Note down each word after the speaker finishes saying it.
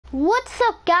What's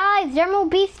up, guys? Dermo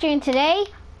Beast here, and today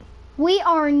we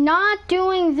are not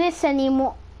doing this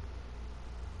anymore.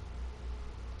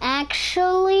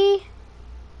 Actually,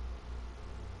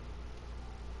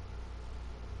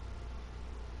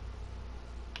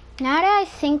 now that I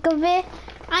think of it,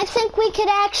 I think we could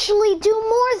actually do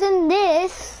more than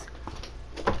this.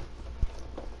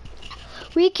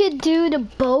 We could do the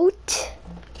boat.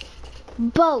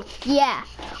 Boat, yeah,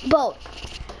 boat.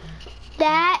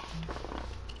 That.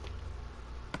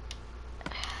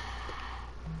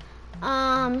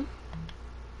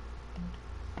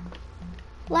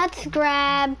 Let's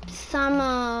grab some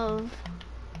of,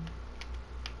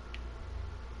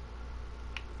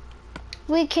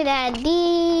 we could add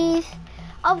these.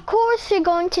 Of course, you're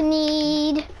going to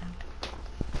need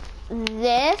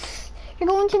this. You're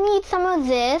going to need some of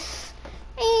this.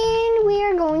 And we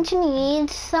are going to need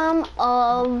some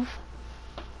of,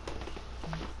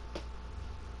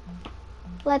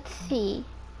 let's see.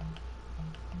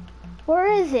 Where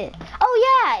is it?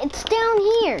 Oh yeah, it's down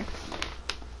here.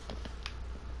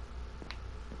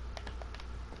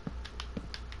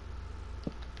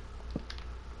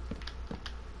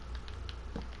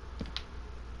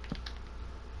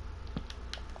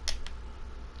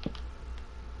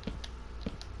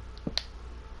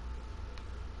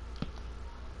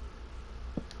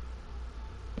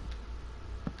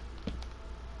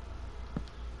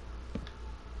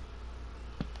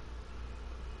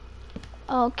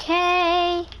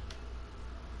 Okay.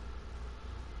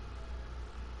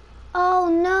 Oh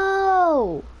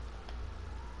no.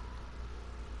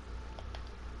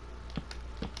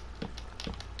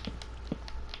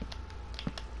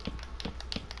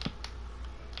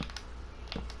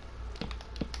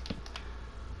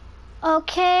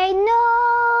 Okay, no.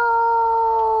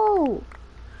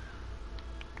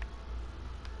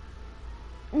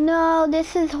 No,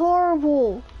 this is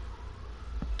horrible.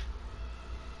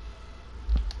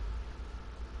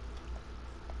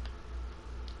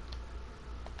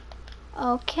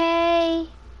 Okay.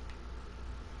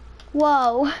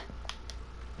 Whoa.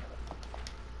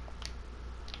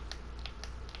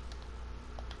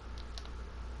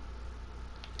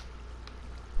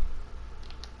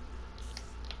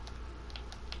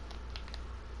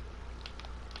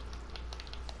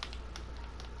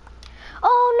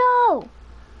 Oh no.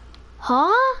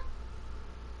 Huh?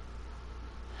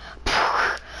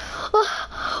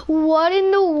 What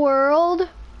in the world?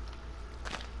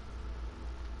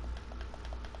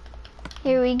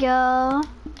 Here we go.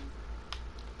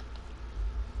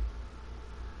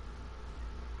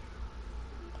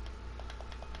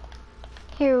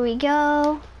 Here we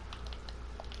go.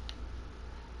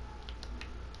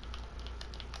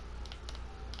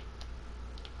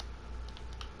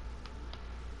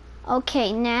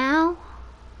 Okay, now.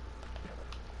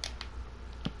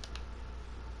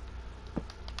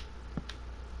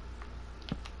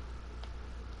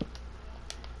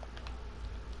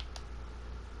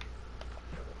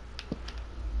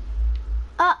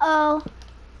 Uh-oh.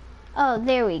 Oh,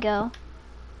 there we go.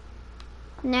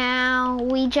 Now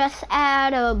we just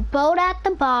add a boat at the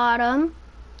bottom.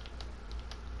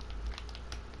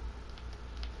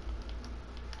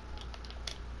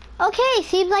 Okay,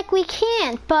 seems like we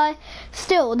can't, but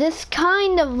still, this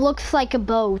kind of looks like a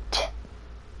boat.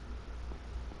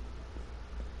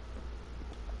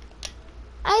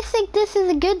 I think this is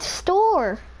a good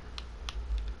store.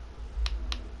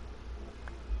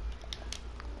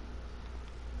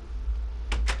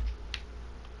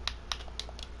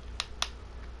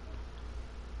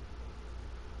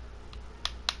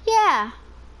 Yeah.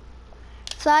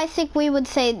 So I think we would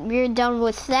say we're done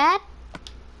with that.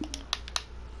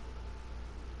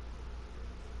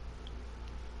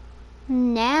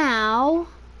 Now,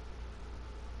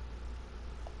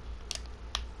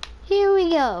 here we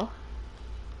go.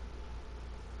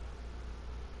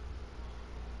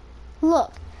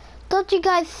 Look, don't you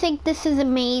guys think this is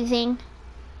amazing?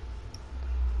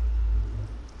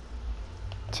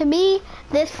 To me,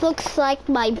 this looks like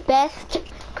my best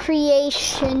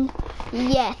creation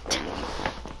yet.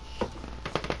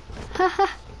 Haha.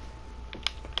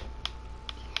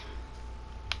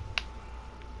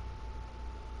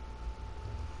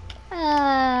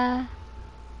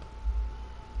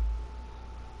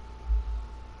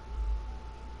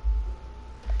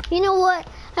 You know what?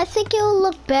 I think it'll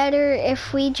look better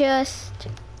if we just,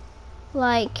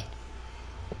 like,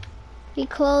 we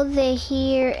close it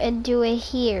here and do it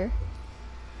here.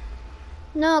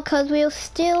 No, because we'll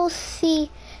still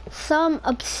see some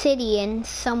obsidian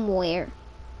somewhere.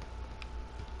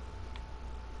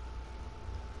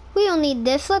 We don't need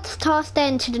this. Let's toss that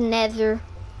into the nether.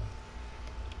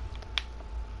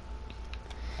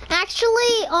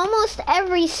 Actually, almost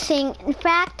everything. In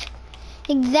fact,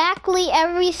 exactly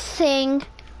everything.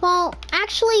 Well,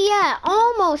 actually, yeah,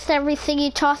 almost everything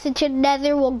you toss into the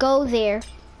nether will go there.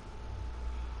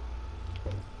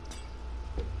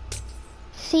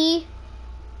 See?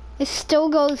 It still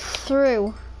goes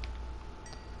through.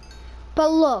 But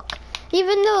look,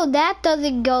 even though that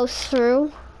doesn't go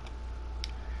through,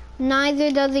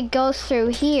 neither does it go through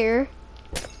here.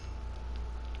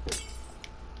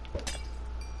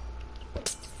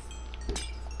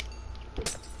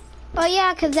 Oh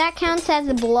yeah, because that counts as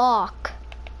a block.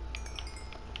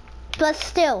 But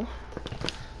still,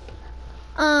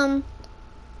 that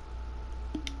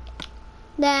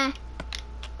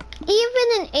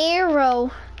even an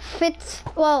arrow fits,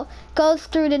 well, goes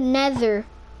through the nether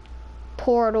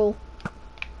portal.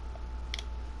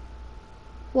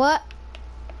 What?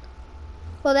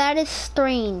 Well, that is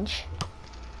strange.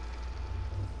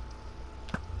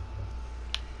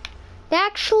 It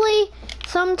actually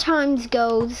sometimes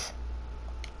goes.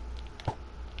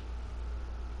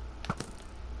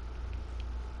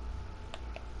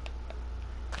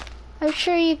 I'm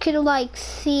sure you could like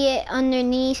see it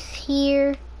underneath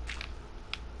here.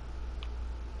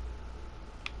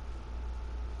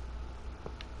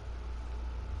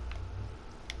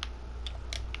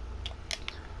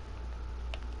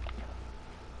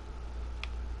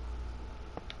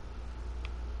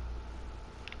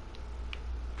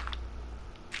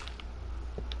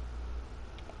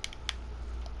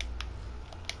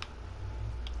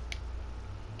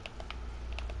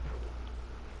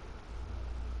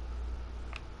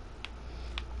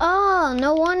 Oh,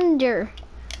 no wonder.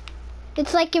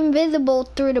 It's like invisible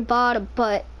through the bottom,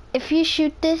 but if you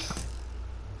shoot this,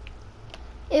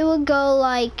 it will go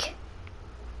like,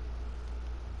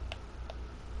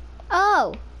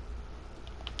 oh.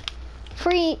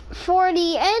 For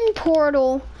the end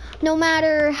portal, no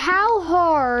matter how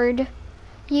hard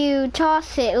you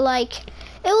toss it, like,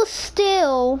 it will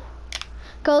still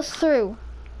go through.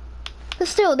 But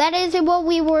still, that isn't what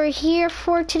we were here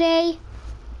for today.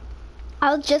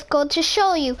 I was just going to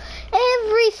show you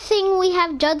everything we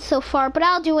have done so far, but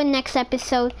I'll do it next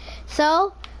episode.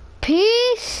 So,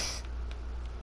 peace.